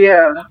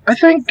 Yeah. I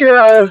think.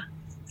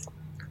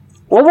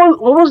 What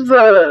was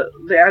the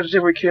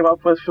adjective we came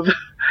up with for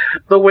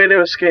the way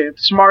to escape?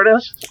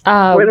 Smartest.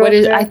 Way to What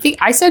is? escape? I think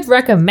I said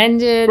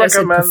recommended. I said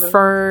Recommended.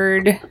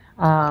 preferred.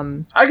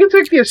 I can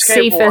take the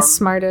escape safest, one.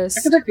 smartest.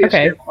 I can take the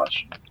escape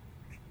question.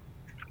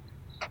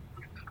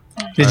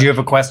 Did you have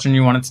a question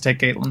you wanted to take,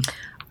 Caitlin?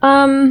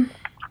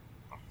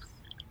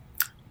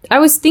 I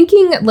was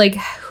thinking like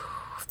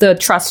the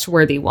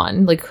trustworthy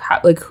one, like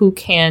who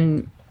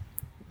can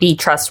be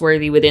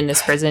trustworthy within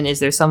this prison? Is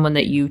there someone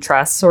that you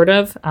trust, sort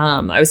of?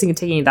 I was thinking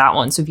taking that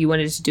one. So if you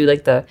wanted to do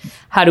like the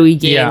how do we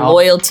gain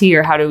loyalty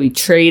or how do we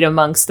trade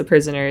amongst the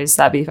prisoners,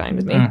 that'd be fine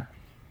with me.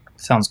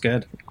 Sounds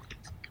good.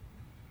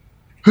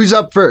 Who's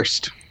up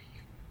first?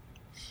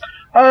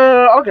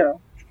 I'll go.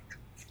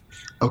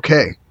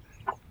 Okay.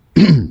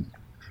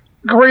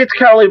 Great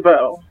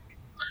Calibo.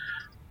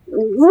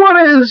 What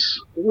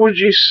is, would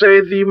you say,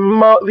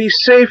 the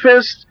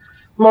safest,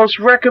 most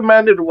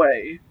recommended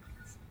way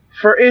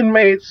for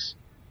inmates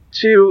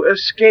to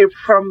escape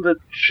from the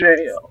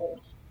jail?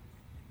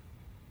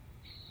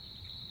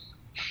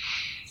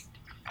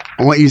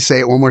 I want you to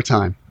say it one more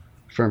time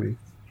for me.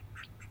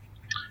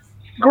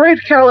 Great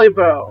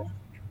Calibo.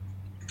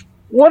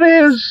 What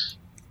is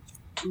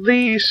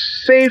the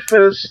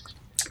safest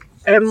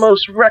and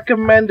most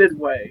recommended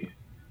way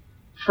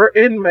for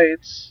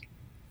inmates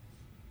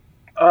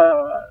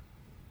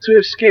to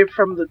escape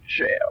from the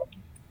jail?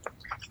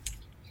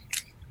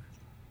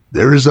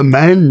 There is a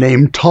man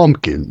named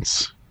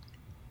Tompkins,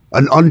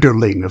 an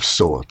underling of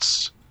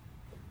sorts.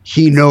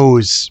 He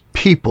knows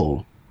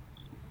people.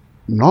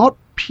 Not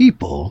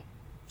people.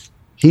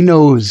 He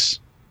knows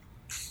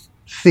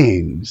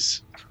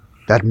things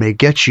that may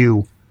get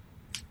you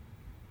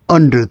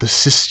under the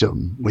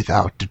system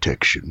without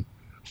detection.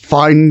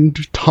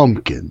 Find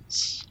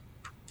Tompkins.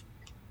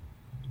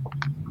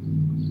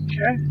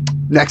 Okay.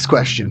 Next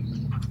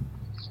question.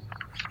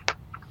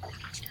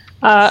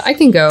 I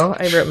can go.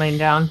 I wrote mine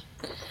down.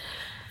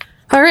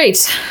 All right,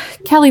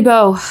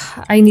 Calibo,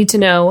 I need to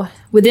know,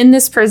 within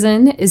this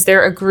prison, is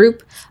there a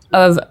group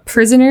of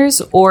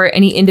prisoners or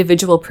any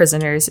individual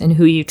prisoners in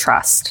who you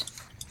trust?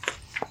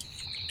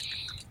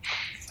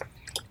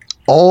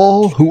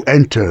 All who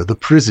enter the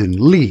prison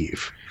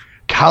leave.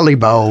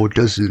 Calibo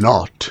does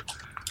not.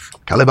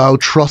 Calibo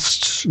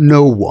trusts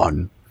no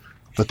one.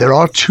 But there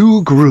are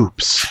two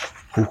groups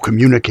who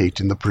communicate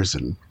in the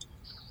prison.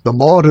 The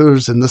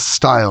Martyrs and the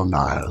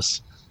Stylenires.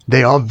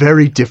 They are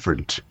very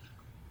different.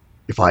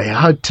 If I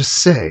had to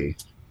say,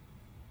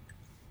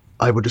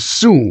 I would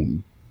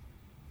assume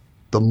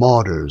the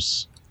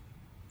Martyrs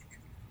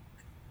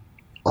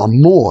are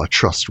more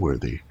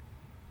trustworthy.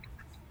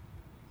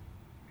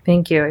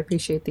 Thank you. I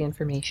appreciate the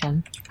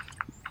information.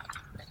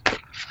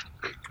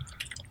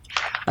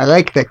 I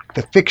like that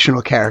the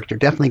fictional character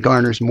definitely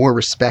garners more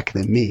respect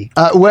than me.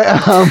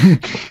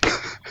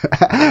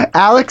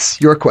 Alex,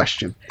 your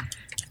question.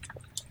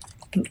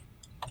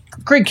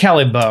 Great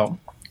Calibo.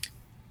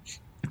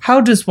 How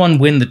does one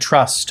win the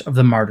trust of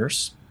the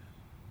Martyrs?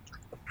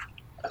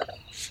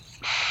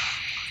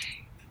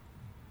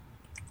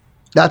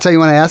 That's how you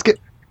want to ask it?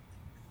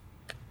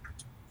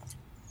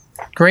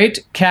 Great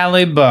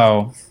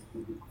Calibo.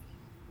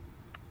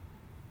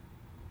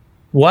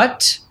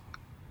 What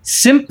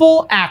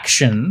simple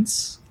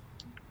actions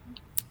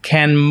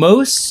can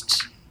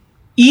most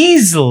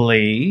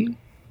easily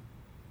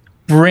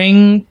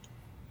bring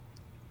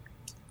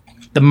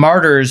the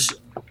Martyrs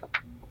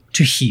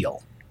to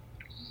heel?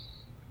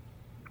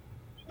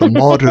 The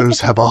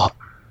Martyrs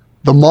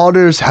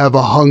have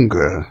a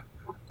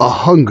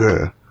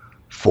hunger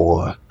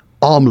for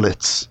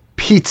omelets,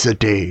 pizza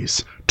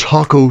days,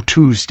 taco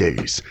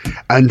Tuesdays,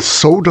 and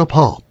soda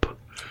pop.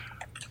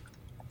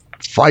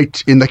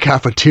 Fight in the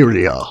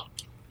cafeteria.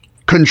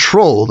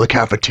 Control the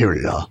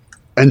cafeteria.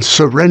 And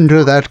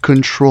surrender that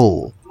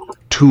control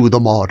to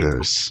the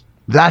Martyrs.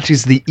 That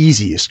is the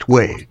easiest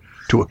way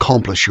to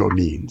accomplish your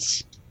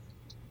means.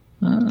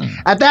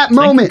 At that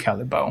moment,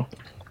 Calibo.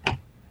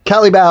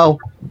 Calibo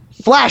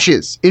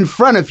flashes in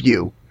front of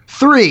you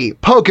 3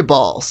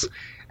 Pokeballs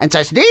and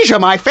says, "These are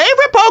my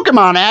favorite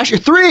Pokemon, Ash."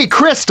 3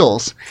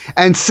 crystals,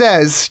 and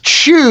says,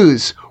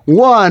 "Choose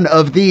one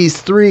of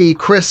these 3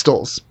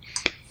 crystals."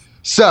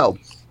 So,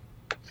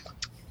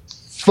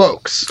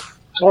 folks,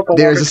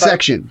 there's a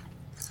section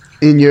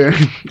in your...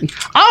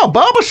 Oh,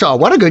 Bulbasaur,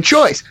 what a good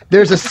choice.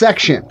 There's a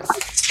section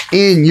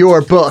in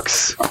your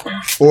books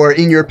or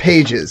in your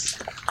pages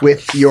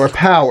with your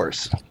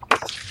powers.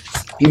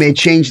 You may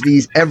change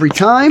these every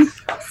time,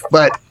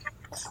 but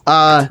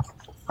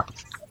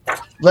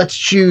let's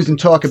choose and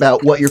talk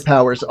about what your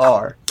powers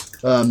are.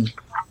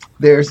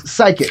 There's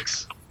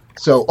psychics.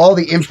 So all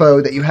the info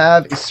that you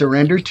have is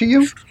surrendered to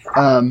you.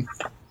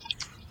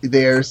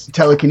 There's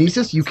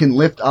telekinesis. You can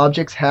lift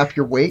objects half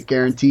your weight,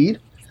 guaranteed.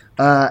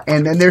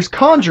 And then there's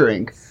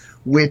conjuring,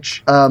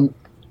 which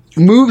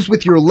moves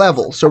with your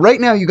level. So right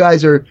now you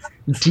guys are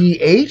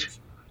D8,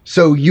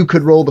 so you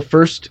could roll the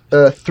first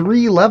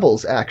 3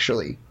 levels,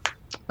 actually.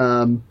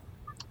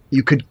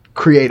 You could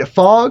create a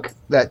fog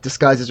that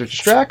disguises or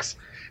distracts,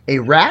 a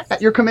rat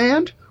at your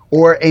command,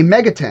 or a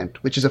megatent,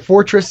 which is a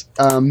fortress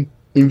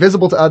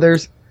invisible to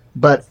others,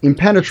 but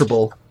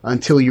impenetrable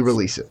until you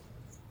release it.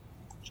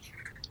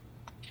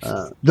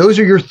 Those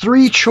are your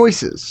 3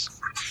 choices.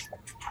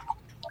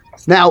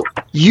 Now,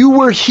 you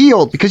were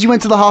healed because you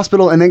went to the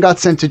hospital and then got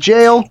sent to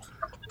jail.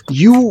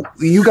 You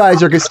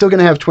guys are still going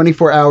to have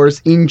 24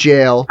 hours in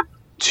jail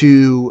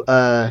to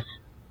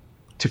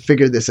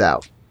figure this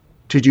out,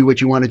 to do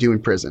what you want to do in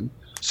prison.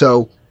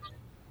 So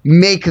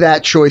make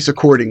that choice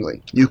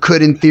accordingly. You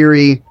could, in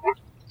theory,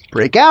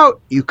 break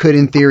out. You could,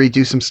 in theory,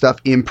 do some stuff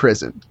in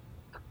prison.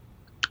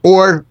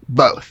 Or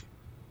both.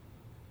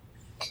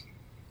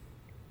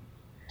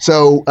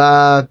 So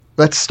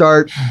let's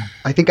start.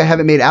 I think I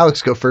haven't made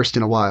Alex go first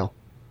in a while.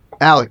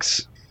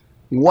 Alex,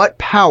 what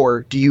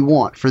power do you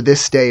want for this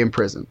stay in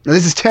prison? Now,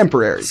 this is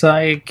temporary.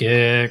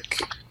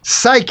 Psychic.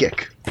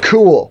 Psychic.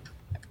 Cool.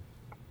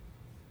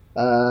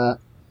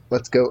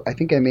 Let's go. I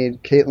think I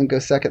made Caitlin go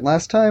second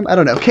last time. I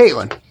don't know.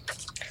 Caitlin.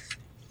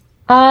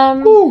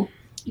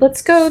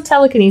 Let's go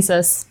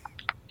telekinesis.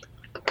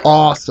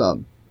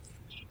 Awesome.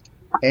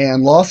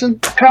 And Lawson?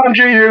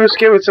 Conjure you, just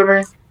give it to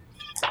me.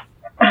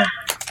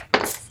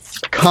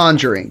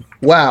 Conjuring.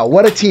 Wow,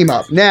 what a team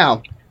up.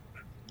 Now,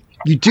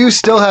 you do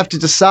still have to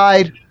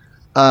decide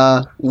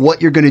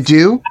what you're going to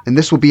do, and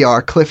this will be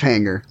our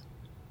cliffhanger.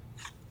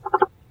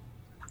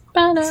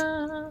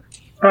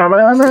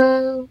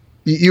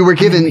 You were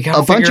given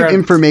a bunch of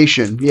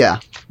information. Yeah.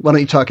 Why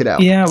don't you talk it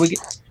out? Yeah,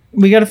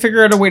 we got to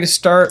figure out a way to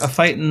start a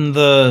fight in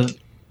the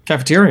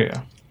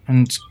cafeteria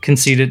and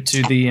concede it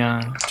to the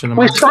We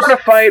martyrs. start a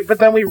fight, but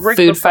then we rig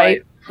Food the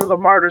fight for the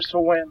martyrs to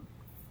win.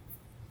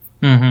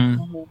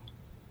 Mm-hmm.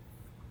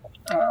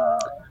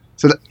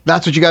 So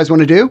that's what you guys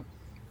want to do?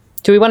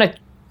 Do we want to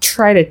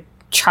try to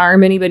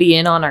charm anybody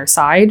in on our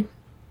side?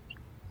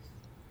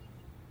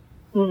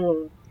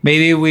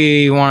 Maybe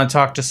we want to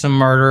talk to some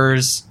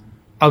martyrs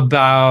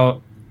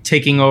about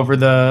taking over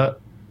the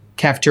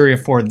cafeteria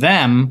for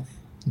them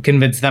and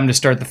convince them to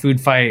start the food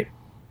fight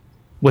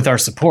with our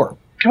support.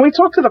 Can we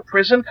talk to the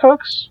prison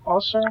cooks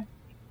also?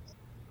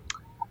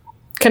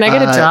 Can I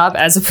get a job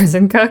as a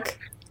prison cook?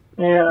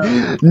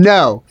 Yeah.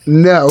 No.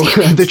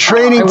 The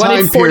training I time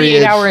wanted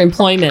period. 48-hour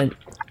employment.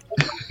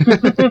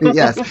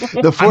 Yes. The I think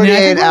we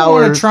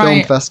 48-hour wanna try-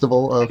 film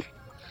festival of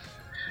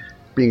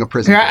being a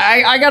prisoner.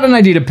 Here, I got an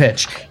idea to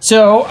pitch.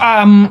 So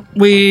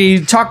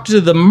we talk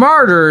to the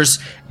martyrs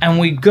and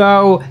we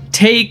go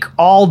take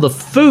all the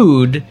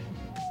food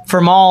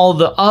from all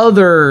the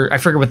other, I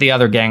forget what the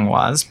other gang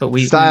was, but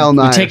we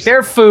Knives. take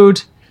their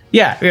food.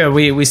 Yeah,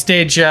 we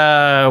stage,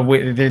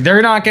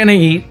 they're not going to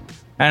eat,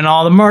 and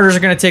all the martyrs are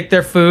going to take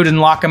their food and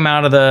lock them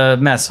out of the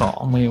mess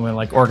hall. And we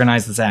like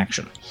organize this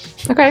action.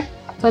 Okay,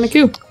 plan a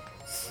coup.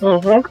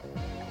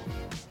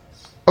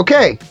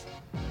 Okay.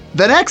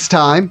 The next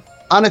time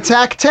on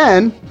Attack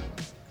 10,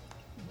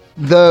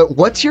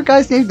 what's your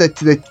guy's name?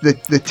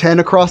 The 10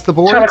 across the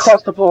board? 10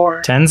 across the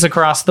board. 10s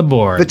across the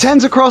board. The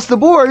 10s across the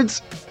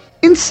boards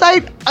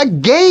incite a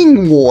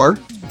gang war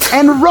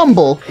and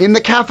rumble in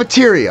the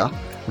cafeteria.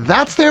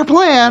 That's their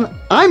plan.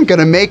 I'm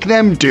gonna make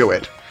them do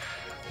it.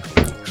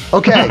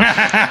 Okay.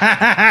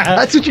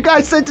 That's what you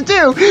guys said to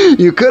do.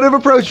 You could have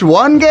approached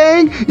one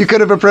gang, you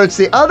could have approached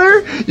the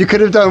other, you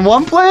could have done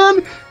one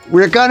plan.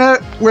 We're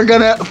gonna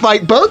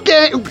fight both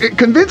gang,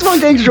 convince one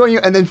gang to join you,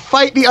 and then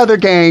fight the other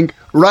gang.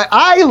 Right?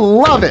 I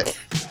love it.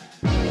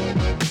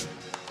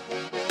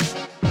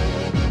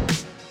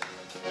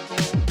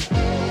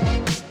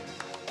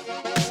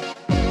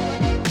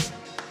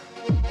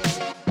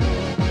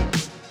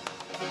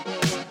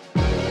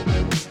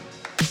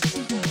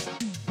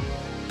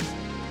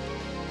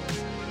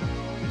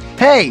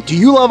 Hey, do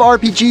you love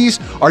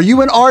RPGs? Are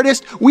you an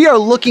artist? We are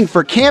looking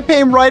for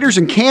campaign writers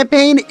and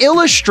campaign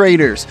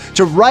illustrators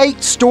to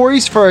write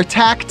stories for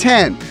Attack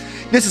 10.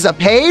 This is a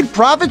paid,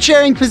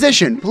 profit-sharing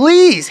position.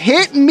 Please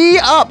hit me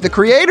up, the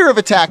creator of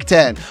Attack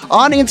 10,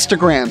 on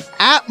Instagram,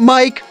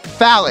 @Mike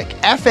Fallick,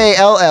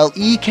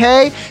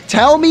 F-A-L-L-E-K.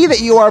 Tell me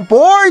that you are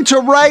born to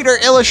write or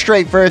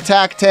illustrate for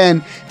Attack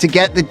 10 to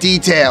get the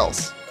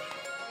details.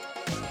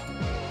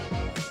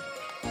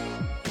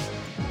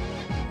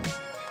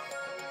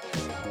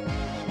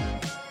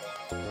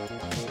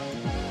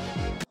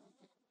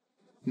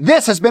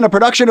 This has been a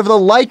production of the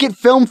Like It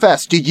Film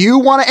Fest. Do you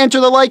want to enter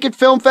the Like It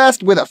Film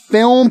Fest with a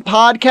film,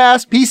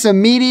 podcast, piece of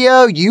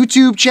media,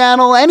 YouTube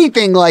channel,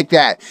 anything like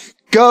that?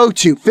 Go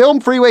to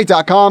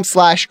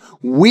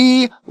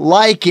filmfreeway.com/we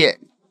like it.